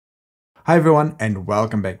Hi everyone and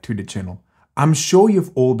welcome back to the channel. I'm sure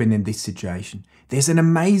you've all been in this situation. There's an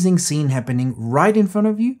amazing scene happening right in front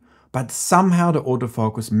of you, but somehow the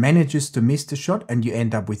autofocus manages to miss the shot and you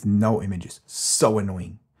end up with no images. So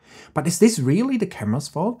annoying. But is this really the camera's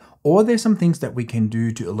fault, or are there some things that we can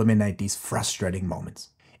do to eliminate these frustrating moments?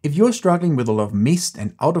 If you're struggling with a lot of missed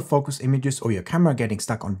and out of focus images, or your camera getting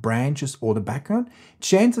stuck on branches or the background,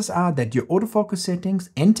 chances are that your autofocus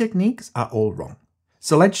settings and techniques are all wrong.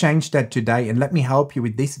 So let's change that today, and let me help you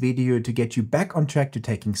with this video to get you back on track to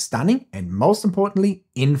taking stunning and, most importantly,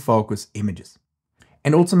 in focus images.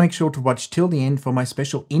 And also make sure to watch till the end for my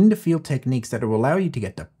special in the field techniques that will allow you to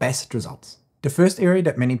get the best results. The first area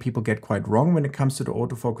that many people get quite wrong when it comes to the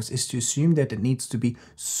autofocus is to assume that it needs to be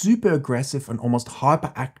super aggressive and almost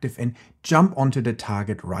hyperactive and jump onto the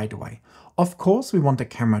target right away. Of course, we want the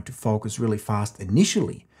camera to focus really fast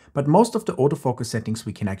initially, but most of the autofocus settings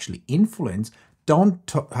we can actually influence don't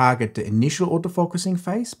target the initial autofocusing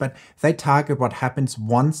phase, but they target what happens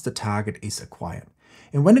once the target is acquired.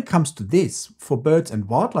 And when it comes to this, for birds and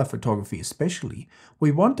wildlife photography especially, we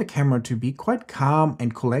want the camera to be quite calm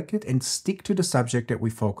and collected and stick to the subject that we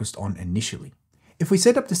focused on initially. If we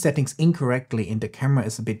set up the settings incorrectly and the camera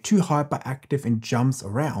is a bit too hyperactive and jumps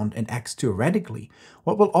around and acts too erratically,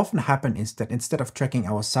 what will often happen is that instead of tracking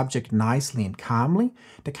our subject nicely and calmly,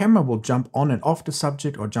 the camera will jump on and off the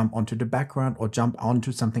subject, or jump onto the background, or jump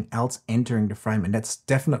onto something else entering the frame, and that's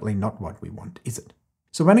definitely not what we want, is it?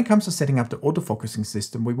 So when it comes to setting up the autofocusing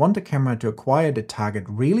system, we want the camera to acquire the target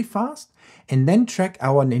really fast and then track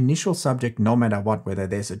our initial subject no matter what, whether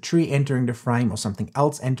there's a tree entering the frame or something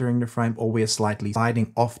else entering the frame, or we're slightly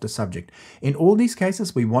sliding off the subject. In all these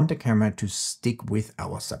cases, we want the camera to stick with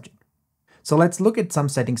our subject. So let's look at some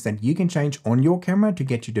settings that you can change on your camera to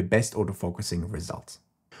get you the best autofocusing results.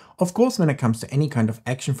 Of course, when it comes to any kind of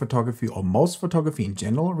action photography, or most photography in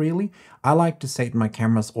general really, I like to set my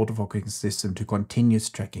camera's autofocusing system to continuous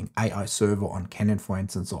tracking, AI servo on Canon for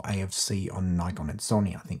instance, or AFC on Nikon and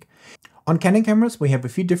Sony I think. On Canon cameras we have a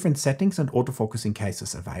few different settings and autofocusing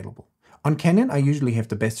cases available. On Canon I usually have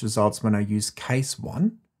the best results when I use case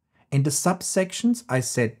 1. In the subsections I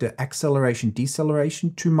set the acceleration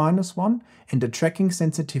deceleration to -1 and the tracking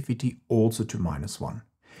sensitivity also to -1.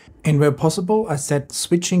 And where possible, I set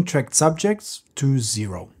switching tracked subjects to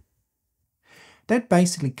 0. That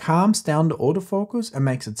basically calms down the autofocus and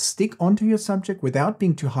makes it stick onto your subject without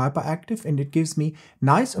being too hyperactive, and it gives me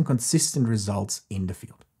nice and consistent results in the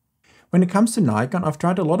field. When it comes to Nikon, I've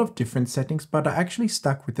tried a lot of different settings, but I actually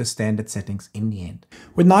stuck with the standard settings in the end.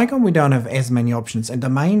 With Nikon we don't have as many options, and the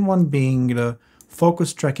main one being the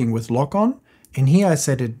focus tracking with lock-on, and here I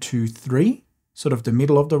set it to 3, sort of the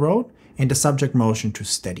middle of the road, and the subject motion to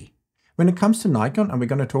steady. When it comes to Nikon, and we're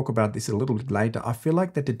going to talk about this a little bit later, I feel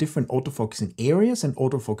like that the different autofocusing areas and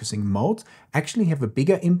autofocusing modes actually have a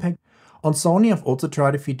bigger impact. On Sony I've also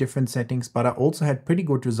tried a few different settings, but I also had pretty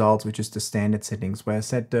good results, which is the standard settings, where I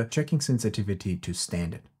set the tracking sensitivity to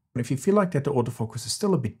standard. If you feel like that the autofocus is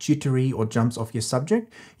still a bit jittery or jumps off your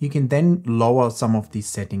subject, you can then lower some of these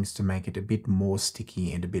settings to make it a bit more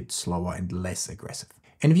sticky and a bit slower and less aggressive.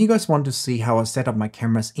 And if you guys want to see how I set up my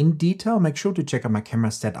cameras in detail, make sure to check out my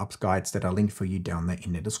camera setups guides that are linked for you down there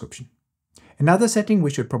in the description. Another setting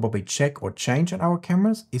we should probably check or change on our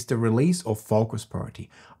cameras is the release or focus priority.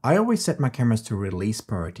 I always set my cameras to release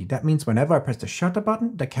priority. That means whenever I press the shutter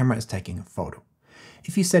button, the camera is taking a photo.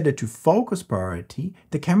 If you set it to focus priority,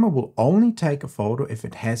 the camera will only take a photo if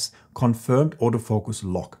it has confirmed autofocus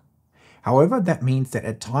lock. However, that means that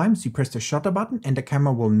at times you press the shutter button and the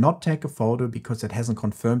camera will not take a photo because it hasn't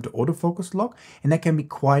confirmed the autofocus lock, and that can be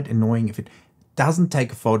quite annoying if it doesn't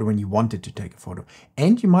take a photo when you want it to take a photo.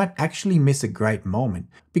 And you might actually miss a great moment,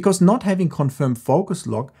 because not having confirmed focus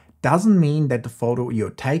lock doesn't mean that the photo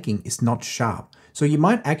you're taking is not sharp. So you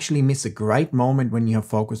might actually miss a great moment when you have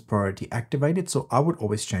focus priority activated, so I would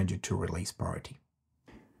always change it to release priority.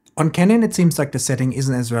 On Canon it seems like the setting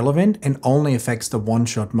isn't as relevant and only affects the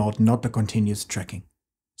one-shot mode, not the continuous tracking.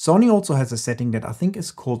 Sony also has a setting that I think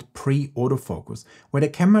is called pre-autofocus, where the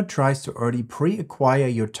camera tries to already pre-acquire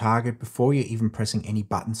your target before you're even pressing any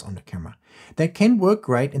buttons on the camera. That can work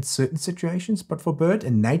great in certain situations, but for bird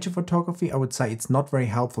and nature photography I would say it's not very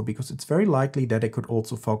helpful, because it's very likely that it could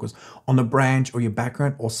also focus on a branch or your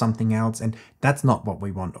background or something else, and that's not what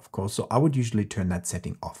we want of course, so I would usually turn that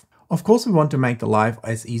setting off. Of course, we want to make the life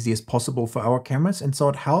as easy as possible for our cameras, and so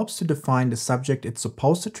it helps to define the subject it's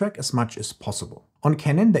supposed to track as much as possible. On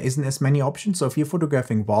Canon, there isn't as many options, so if you're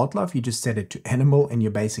photographing wildlife, you just set it to animal and you're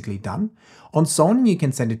basically done. On Sony, you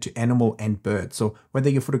can set it to animal and bird. So whether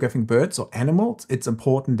you're photographing birds or animals, it's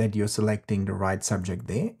important that you're selecting the right subject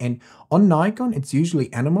there. And on Nikon, it's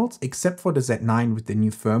usually animals, except for the Z9 with the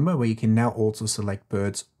new firmware, where you can now also select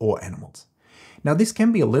birds or animals. Now, this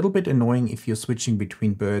can be a little bit annoying if you're switching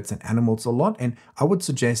between birds and animals a lot, and I would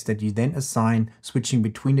suggest that you then assign switching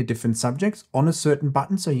between the different subjects on a certain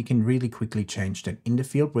button so you can really quickly change that in the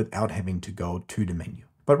field without having to go to the menu.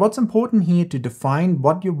 But what's important here to define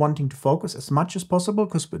what you're wanting to focus as much as possible,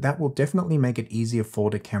 because that will definitely make it easier for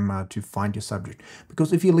the camera to find your subject.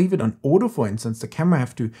 Because if you leave it on auto, for instance, the camera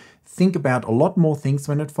have to think about a lot more things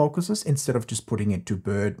when it focuses instead of just putting it to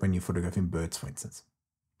bird when you're photographing birds, for instance.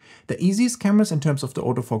 The easiest cameras in terms of the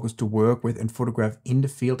autofocus to work with and photograph in the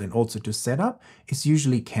field and also to set up is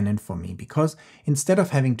usually Canon for me, because instead of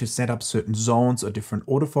having to set up certain zones or different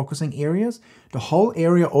autofocusing areas, the whole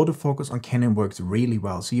area autofocus on Canon works really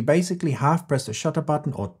well. So you basically half press the shutter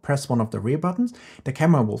button or press one of the rear buttons, the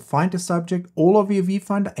camera will find the subject all over your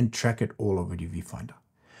viewfinder and track it all over your viewfinder.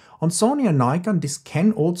 On Sony and Nikon, this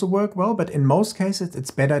can also work well, but in most cases,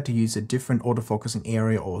 it's better to use a different autofocusing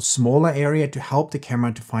area or smaller area to help the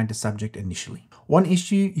camera to find the subject initially. One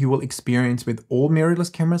issue you will experience with all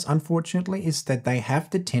mirrorless cameras, unfortunately, is that they have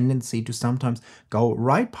the tendency to sometimes go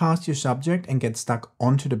right past your subject and get stuck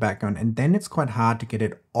onto the background, and then it's quite hard to get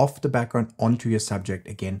it off the background onto your subject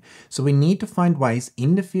again. So we need to find ways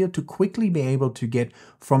in the field to quickly be able to get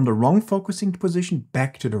from the wrong focusing position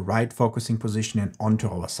back to the right focusing position and onto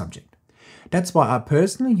our subject. That's why I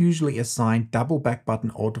personally usually assign double back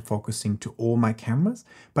button autofocusing to all my cameras,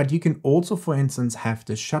 but you can also, for instance, have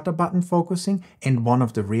the shutter button focusing and one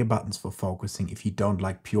of the rear buttons for focusing if you don't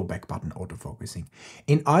like pure back button autofocusing.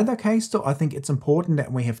 In either case though, I think it's important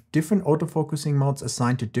that we have different autofocusing modes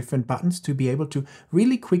assigned to different buttons to be able to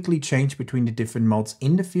really quickly change between the different modes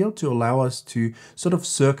in the field to allow us to sort of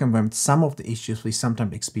circumvent some of the issues we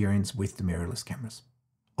sometimes experience with the mirrorless cameras.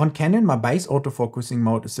 On Canon, my base autofocusing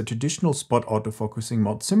mode is the traditional spot autofocusing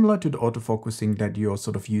mode, similar to the autofocusing that you're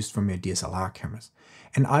sort of used from your DSLR cameras.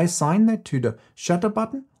 And I assign that to the shutter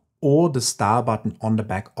button or the star button on the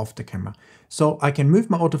back of the camera. So I can move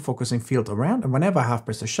my autofocusing field around, and whenever I have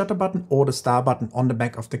pressed the shutter button or the star button on the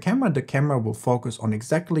back of the camera will focus on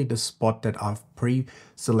exactly the spot that I've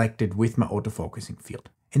pre-selected with my autofocusing field.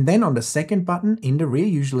 And then on the second button in the rear,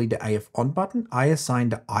 usually the AF on button, I assign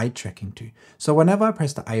the eye tracking to. So whenever I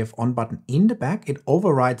press the AF on button in the back, it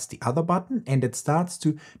overrides the other button and it starts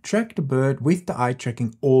to track the bird with the eye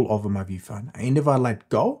tracking all over my viewfinder. And if I let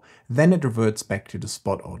go, then it reverts back to the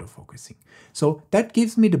spot autofocusing. So that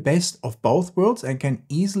gives me the best of both worlds and can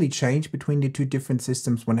easily change between the two different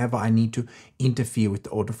systems whenever I need to interfere with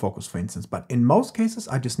the autofocus, for instance. But in most cases,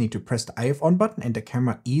 I just need to press the AF on button and the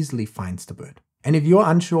camera easily finds the bird. And if you're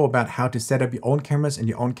unsure about how to set up your own cameras and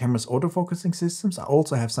your own camera's autofocusing systems, I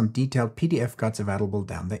also have some detailed PDF guides available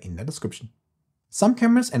down there in the description. Some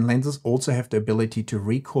cameras and lenses also have the ability to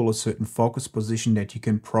recall a certain focus position that you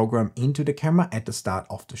can program into the camera at the start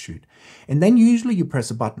of the shoot. And then usually you press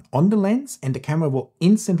a button on the lens and the camera will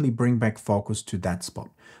instantly bring back focus to that spot.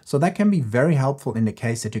 So that can be very helpful in the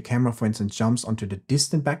case that your camera, for instance, jumps onto the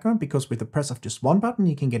distant background, because with the press of just one button,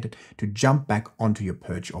 you can get it to jump back onto your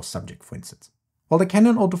perch or subject, for instance. While the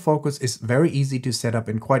Canon autofocus is very easy to set up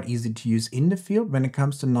and quite easy to use in the field, when it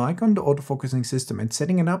comes to Nikon, the autofocusing system and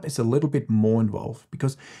setting it up is a little bit more involved,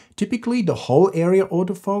 because typically the whole area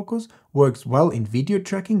autofocus works well in video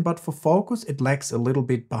tracking, but for focus it lags a little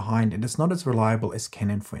bit behind and it's not as reliable as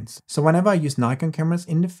Canon, for instance. So whenever I use Nikon cameras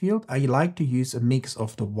in the field, I like to use a mix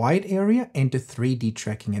of the wide area and the 3D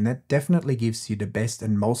tracking, and that definitely gives you the best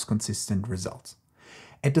and most consistent results.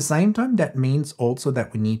 At the same time, that means also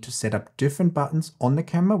that we need to set up different buttons on the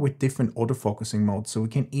camera with different autofocusing modes, so we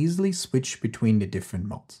can easily switch between the different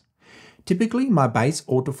modes. Typically, my base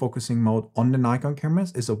autofocusing mode on the Nikon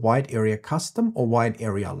cameras is a wide area custom or wide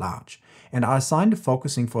area large, and I assign the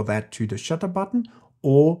focusing for that to the shutter button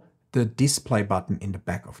or the display button in the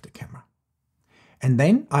back of the camera. And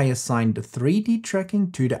then I assign the 3D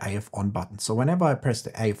tracking to the AF on button. So whenever I press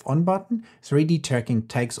the AF on button, 3D tracking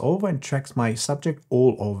takes over and tracks my subject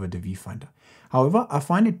all over the viewfinder. However, I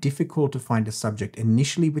find it difficult to find the subject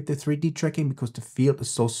initially with the 3D tracking because the field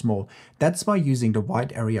is so small. That's why using the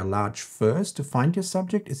wide area large first to find your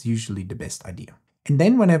subject is usually the best idea. And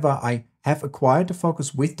then whenever I have acquired the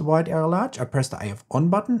focus with the wide area large, I press the AF on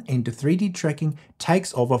button and the 3D tracking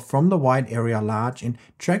takes over from the wide area large and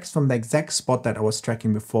tracks from the exact spot that I was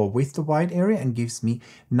tracking before with the wide area and gives me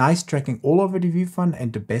nice tracking all over the viewfinder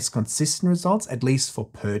and the best consistent results, at least for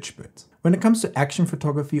perch birds. When it comes to action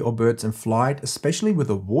photography or birds in flight, especially with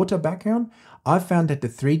a water background, I've found that the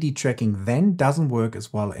 3D tracking then doesn't work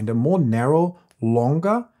as well, and a more narrow,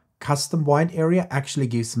 longer, custom wide area actually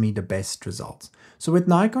gives me the best results. So with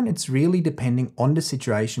Nikon, it's really depending on the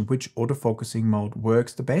situation which autofocusing mode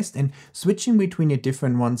works the best, and switching between the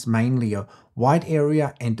different ones, mainly a wide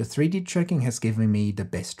area and the 3D tracking, has given me the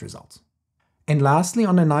best results. And lastly,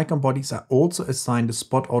 on the Nikon bodies, I also assigned the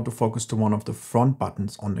spot autofocus to one of the front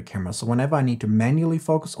buttons on the camera. So whenever I need to manually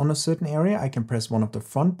focus on a certain area, I can press one of the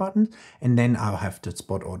front buttons and then I'll have the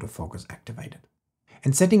spot autofocus activated.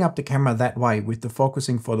 And setting up the camera that way with the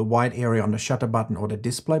focusing for the wide area on the shutter button or the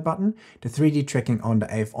display button, the 3D tracking on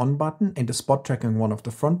the AF on button and the spot tracking one of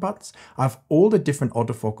the front buttons, I have all the different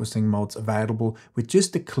autofocusing modes available with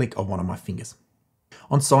just a click of one of my fingers.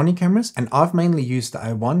 On Sony cameras, and I've mainly used the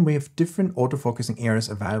A1, we have different autofocusing areas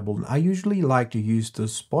available, and I usually like to use the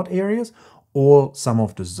spot areas or some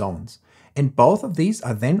of the zones. And both of these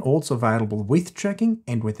are then also available with tracking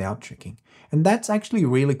and without tracking. And that's actually a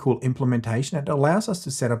really cool implementation that allows us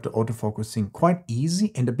to set up the autofocusing quite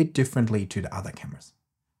easy and a bit differently to the other cameras.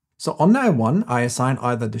 So on the A1, I assign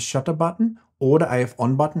either the shutter button or the AF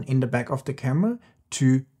on button in the back of the camera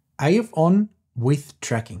to AF on with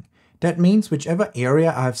tracking. That means whichever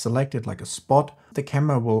area I've selected, like a spot, the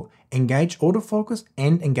camera will engage autofocus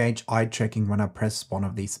and engage eye tracking when I press one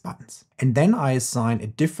of these buttons. And then I assign a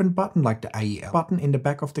different button, like the AEL button in the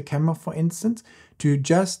back of the camera, for instance, to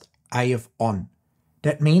just AF on.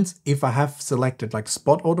 That means if I have selected like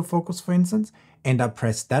spot autofocus, for instance, and I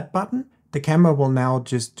press that button, the camera will now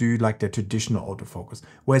just do like the traditional autofocus.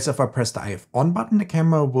 Whereas if I press the AF on button, the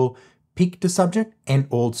camera will pick the subject and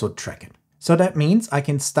also track it. So that means I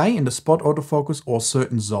can stay in the spot autofocus or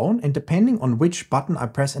certain zone, and depending on which button I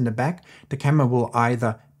press in the back, the camera will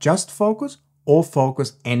either just focus or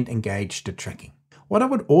focus and engage the tracking. What I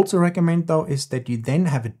would also recommend though is that you then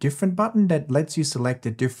have a different button that lets you select the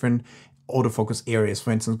different autofocus areas.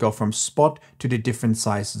 For instance, go from spot to the different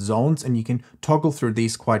size zones, and you can toggle through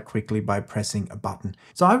these quite quickly by pressing a button.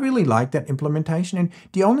 So I really like that implementation, and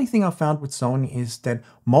the only thing I found with Sony is that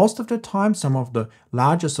most of the time some of the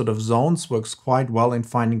larger sort of zones works quite well in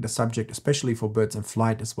finding the subject, especially for birds in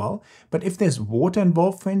flight as well. But if there's water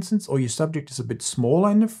involved, for instance, or your subject is a bit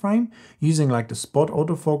smaller in the frame, using like the spot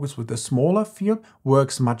autofocus with a smaller field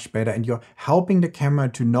works much better, and you're helping the camera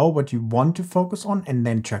to know what you want to focus on and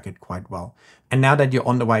then track it quite well. And now that you're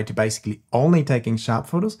on the way to basically only taking sharp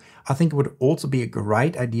photos, I think it would also be a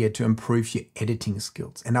great idea to improve your editing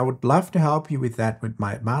skills. And I would love to help you with that with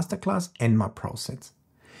my masterclass and my PROSETS.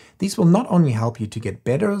 These will not only help you to get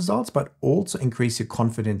better results, but also increase your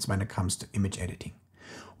confidence when it comes to image editing.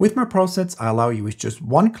 With my PROSETS, I allow you with just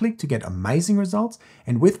one click to get amazing results.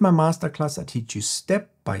 And with my masterclass, I teach you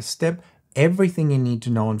step by step everything you need to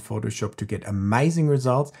know in Photoshop to get amazing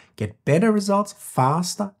results, get better results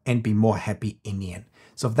faster, and be more happy in the end.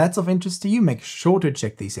 So if that's of interest to you, make sure to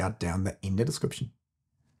check these out down there in the description.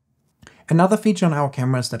 Another feature on our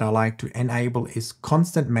cameras that I like to enable is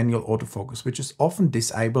constant manual autofocus, which is often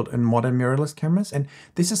disabled in modern mirrorless cameras. And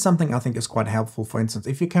this is something I think is quite helpful. For instance,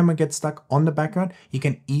 if your camera gets stuck on the background, you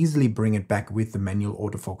can easily bring it back with the manual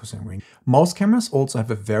autofocusing ring. Most cameras also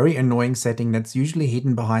have a very annoying setting that's usually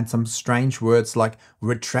hidden behind some strange words like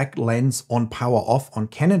retract lens on power off on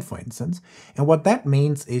Canon, for instance. And what that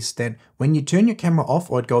means is that when you turn your camera off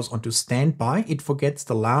or it goes onto standby, it forgets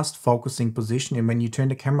the last focusing position. And when you turn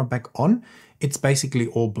the camera back on, it's basically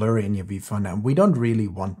all blurry in your viewfinder, and we don't really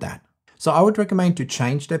want that. So I would recommend to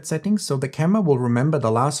change that setting so the camera will remember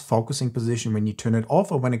the last focusing position when you turn it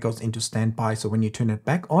off or when it goes into standby. So when you turn it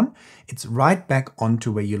back on, it's right back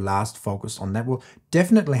onto where you last focused on. That will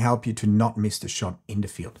definitely help you to not miss the shot in the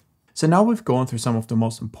field. So now we've gone through some of the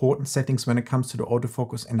most important settings when it comes to the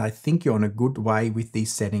autofocus, and I think you're on a good way with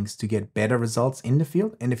these settings to get better results in the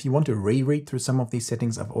field. And if you want to reread through some of these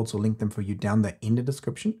settings, I've also linked them for you down there in the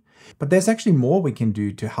description. But there's actually more we can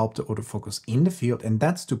do to help the autofocus in the field, and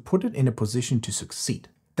that's to put it in a position to succeed.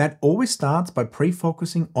 That always starts by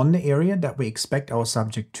pre-focusing on the area that we expect our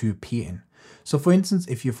subject to appear in. So for instance,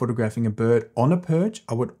 if you're photographing a bird on a perch,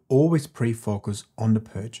 I would always pre-focus on the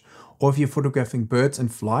perch. Or if you're photographing birds in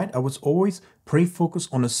flight, I would always pre-focus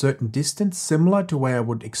on a certain distance, similar to where I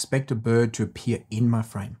would expect a bird to appear in my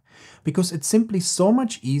frame. Because it's simply so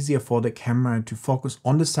much easier for the camera to focus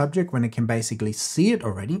on the subject when it can basically see it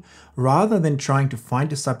already, rather than trying to find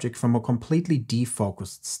the subject from a completely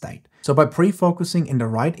defocused state. So by pre-focusing in the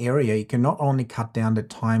right area, you can not only cut down the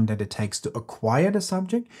time that it takes to acquire the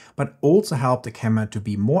subject, but also help the camera to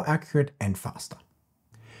be more accurate and faster.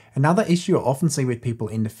 Another issue I often see with people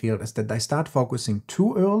in the field is that they start focusing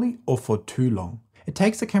too early or for too long. It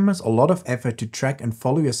takes the cameras a lot of effort to track and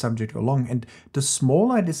follow your subject along, and the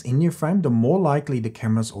smaller it is in your frame, the more likely the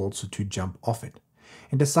camera is also to jump off it.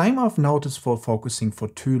 And the same I've noticed for focusing for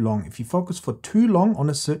too long. If you focus for too long on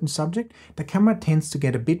a certain subject, the camera tends to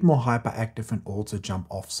get a bit more hyperactive and also jump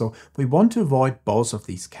off. So we want to avoid both of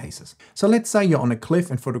these cases. So let's say you're on a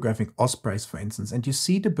cliff and photographing ospreys, for instance, and you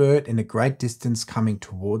see the bird in a great distance coming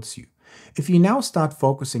towards you. If you now start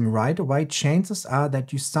focusing right away, chances are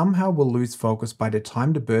that you somehow will lose focus by the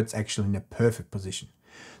time the bird's actually in a perfect position.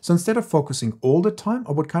 So instead of focusing all the time,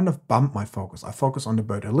 I would kind of bump my focus. I focus on the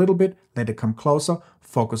bird a little bit, let it come closer,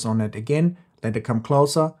 focus on it again, let it come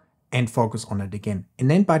closer, and focus on it again. And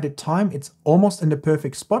then by the time it's almost in the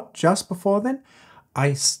perfect spot, just before then,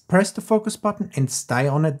 I press the focus button and stay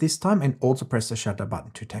on it this time, and also press the shutter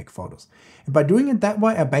button to take photos. And by doing it that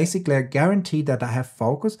way, I basically guarantee that I have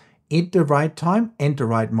focus at the right time and the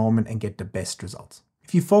right moment and get the best results.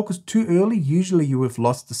 If you focus too early, usually you have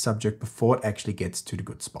lost the subject before it actually gets to the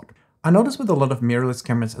good spot. I notice with a lot of mirrorless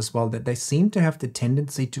cameras as well that they seem to have the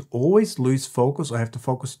tendency to always lose focus or have the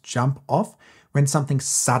focus jump off when something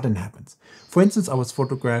sudden happens. For instance, I was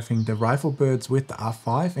photographing the rifle birds with the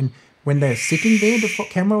R5, and when they're sitting there, the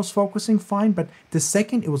camera was focusing fine, but the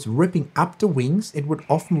second it was ripping up the wings, it would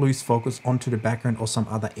often lose focus onto the background or some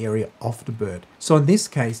other area of the bird. So in this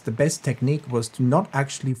case, the best technique was to not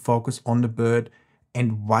actually focus on the bird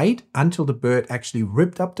and wait until the bird actually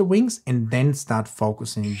ripped up the wings and then start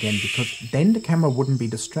focusing again, because then the camera wouldn't be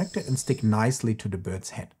distracted and stick nicely to the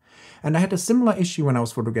bird's head. And I had a similar issue when I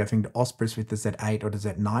was photographing the ospreys with the Z8 or the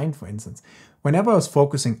Z9, for instance. Whenever I was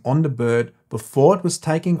focusing on the bird before it was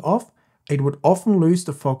taking off, it would often lose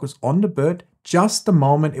the focus on the bird just the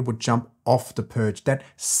moment it would jump off the perch. That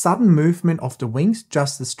sudden movement of the wings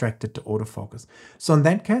just distracted the autofocus. So in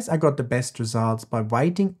that case, I got the best results by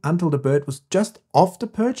waiting until the bird was just off the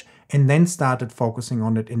perch and then started focusing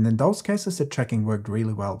on it. And in those cases, the tracking worked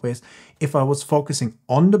really well. Whereas if I was focusing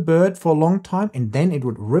on the bird for a long time and then it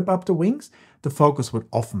would rip up the wings, the focus would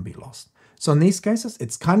often be lost. So in these cases,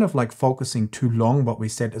 it's kind of like focusing too long, what we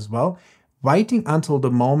said as well. Waiting until the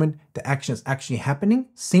moment the action is actually happening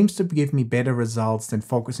seems to give me better results than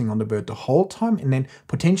focusing on the bird the whole time and then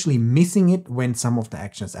potentially missing it when some of the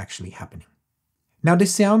action is actually happening. Now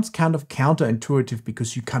this sounds kind of counterintuitive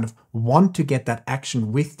because you kind of want to get that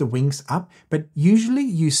action with the wings up, but usually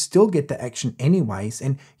you still get the action anyways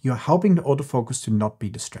and you're helping the autofocus to not be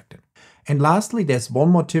distracted. And lastly, there's one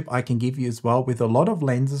more tip I can give you as well. With a lot of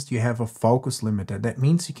lenses, you have a focus limiter. That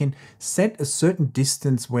means you can set a certain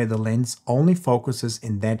distance where the lens only focuses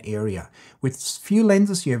in that area. With few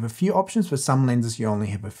lenses, you have a few options. With some lenses, you only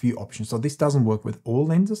have a few options. So this doesn't work with all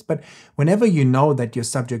lenses, but whenever you know that your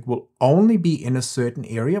subject will only be in a certain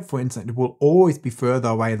area, for instance, it will always be further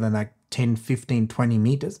away than like 10, 15, 20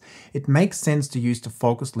 meters, it makes sense to use the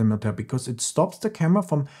focus limiter because it stops the camera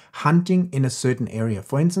from hunting in a certain area.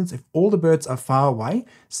 For instance, if all the birds are far away,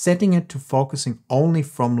 setting it to focusing only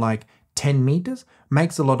from like 10 meters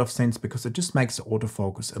makes a lot of sense because it just makes the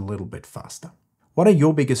autofocus a little bit faster. What are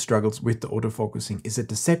your biggest struggles with the autofocusing? Is it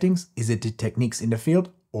the settings? Is it the techniques in the field?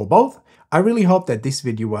 Or both? I really hope that this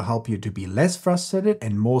video will help you to be less frustrated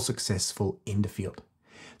and more successful in the field.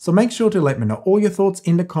 So make sure to let me know all your thoughts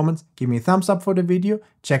in the comments, give me a thumbs up for the video,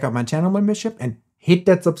 check out my channel membership and hit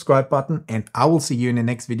that subscribe button, and I will see you in the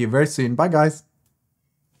next video very soon. Bye guys.